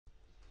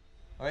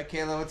All right,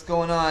 Kayla, what's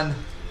going on?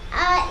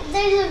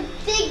 There's a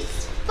big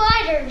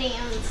spider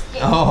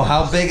downstairs. Oh,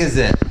 how big is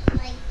it?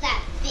 Like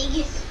that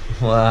big.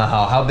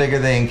 Wow, how big are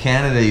they in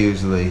Canada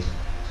usually?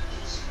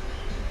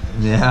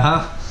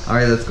 Yeah? All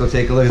right, let's go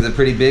take a look. Is it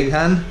pretty big,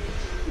 hun?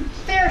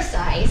 Fair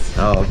size.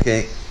 Oh,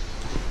 okay.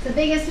 It's the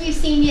biggest we've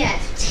seen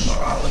yet.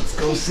 Oh, let's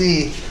go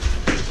see.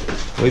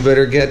 We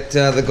better get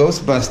the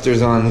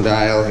Ghostbusters on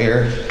dial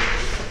here.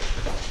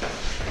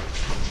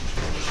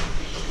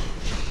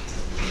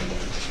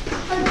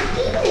 I'm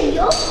eating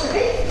yogurt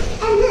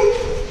and then.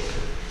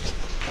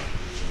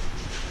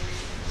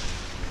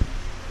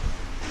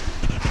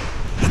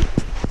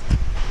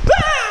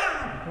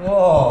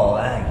 Whoa,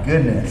 my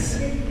goodness.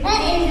 I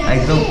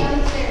don't.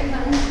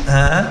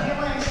 Huh?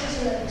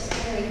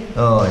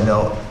 Oh, I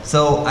know.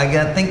 So I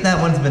think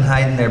that one's been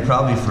hiding there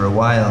probably for a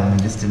while and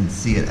we just didn't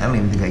see it. I don't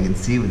even think I can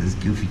see it with this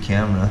goofy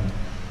camera.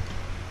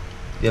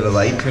 You have a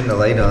light? Turn the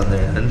light on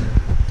there, hun.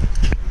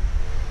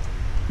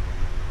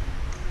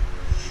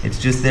 It's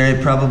just there.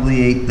 It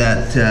probably ate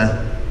that.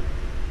 I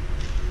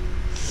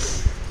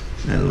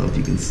don't know if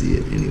you can see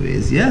it.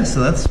 Anyways, yeah.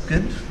 So that's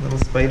good. Little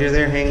spider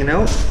there hanging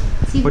out.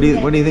 What do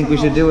you think we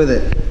should do with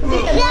it? Go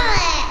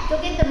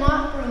get the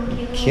mop broom,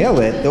 Kayla. Kill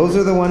it. Those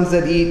are the ones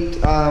that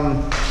eat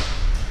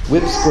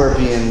whip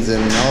scorpions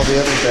and all the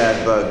other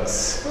bad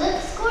bugs.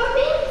 Whip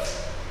scorpions?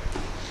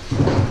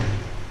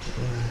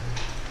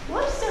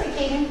 Whoops, sorry,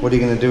 Kaden. What are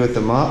you gonna do with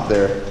the mop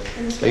there?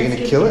 Are you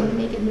gonna kill it?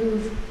 Make it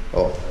move.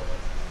 Oh.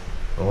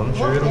 Oh, I'm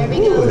sure it'll there we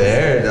move. go.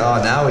 There.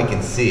 Oh, now we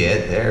can see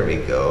it. There we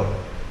go.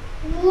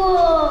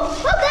 Whoa!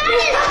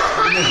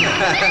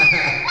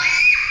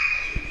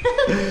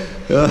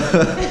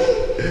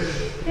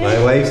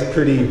 My wife's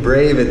pretty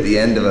brave at the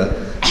end of a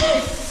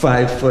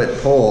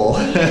 5-foot pole. Go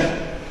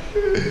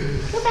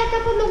back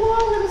up on the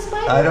wall, little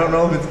spider. I don't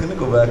know if it's gonna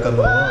go back on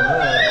the wall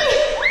now.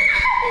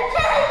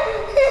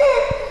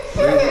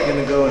 Where's it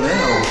gonna go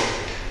now?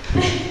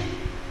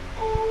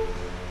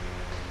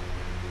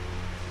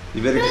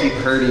 You better keep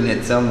hurting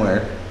it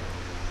somewhere.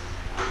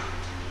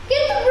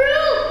 Get the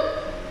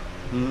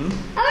broom!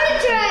 I wanna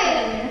try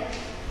it.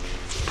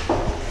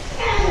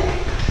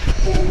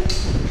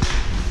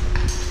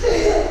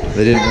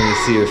 They didn't really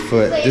see your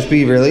foot. Just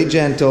be really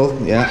gentle.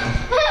 Yeah.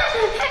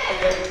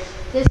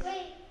 This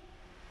way.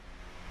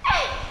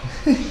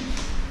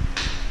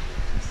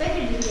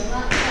 Expected to be a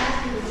lot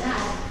faster than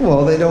that.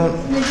 Well, they don't.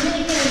 In the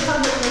Dominican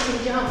Republic, they can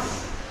jump.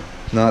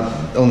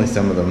 Not only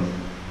some of them.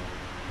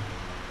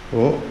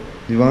 Well,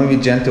 you want to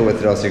be gentle with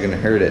it, or else you're gonna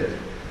hurt it,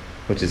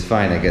 which is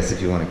fine, I guess,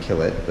 if you want to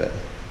kill it. But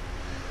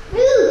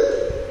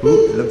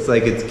ooh, looks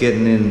like it's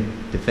getting in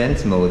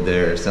defense mode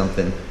there or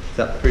something. It's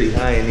up pretty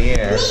high in the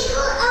air.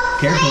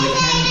 Careful, they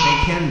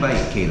can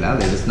bite, Kayla.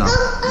 They're just not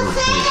real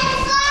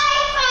poisonous.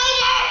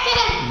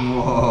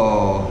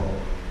 Whoa.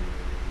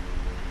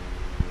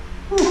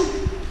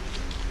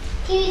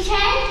 Can you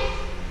try?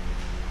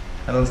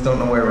 I just don't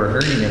know where we're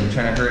hurting him.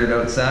 Trying to hurt it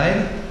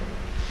outside?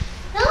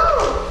 No,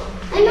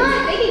 I'm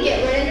not. They can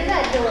get right under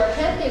that door.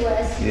 Pepe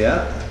was.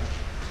 Yeah.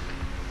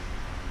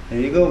 There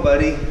you go,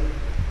 buddy.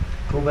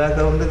 Go back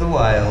out into the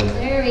wild.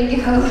 There we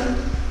go.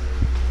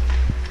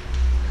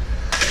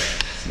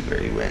 See where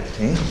he went,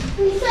 eh?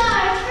 We saw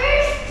our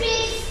first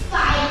big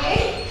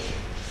spider.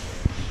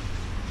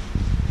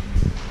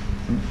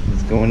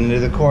 He's going into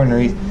the corner.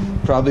 He's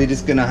probably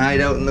just gonna hide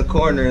out in the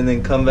corner and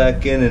then come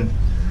back in and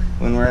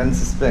when we're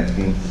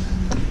unsuspecting.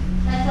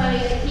 That's why we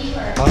gotta keep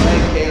her. All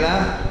right, Kayla.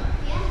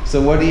 Yeah. So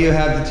what do you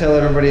have to tell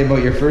everybody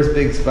about your first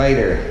big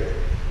spider?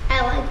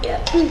 I like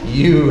it.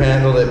 You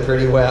handled it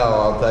pretty well,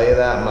 I'll tell you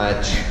that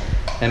much.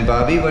 And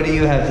Bobby, what do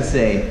you have to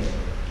say?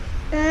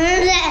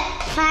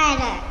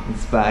 Spider.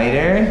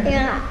 Spider?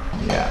 Yeah.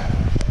 Yeah.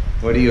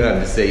 What do you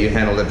have to say? You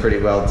handled it pretty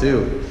well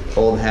too.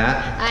 Old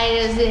hat?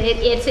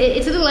 It's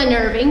a little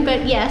unnerving,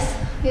 but yes,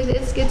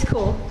 it's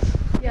cool.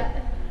 Yeah.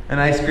 And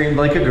I screamed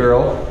like a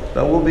girl,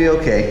 but we'll be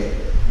okay.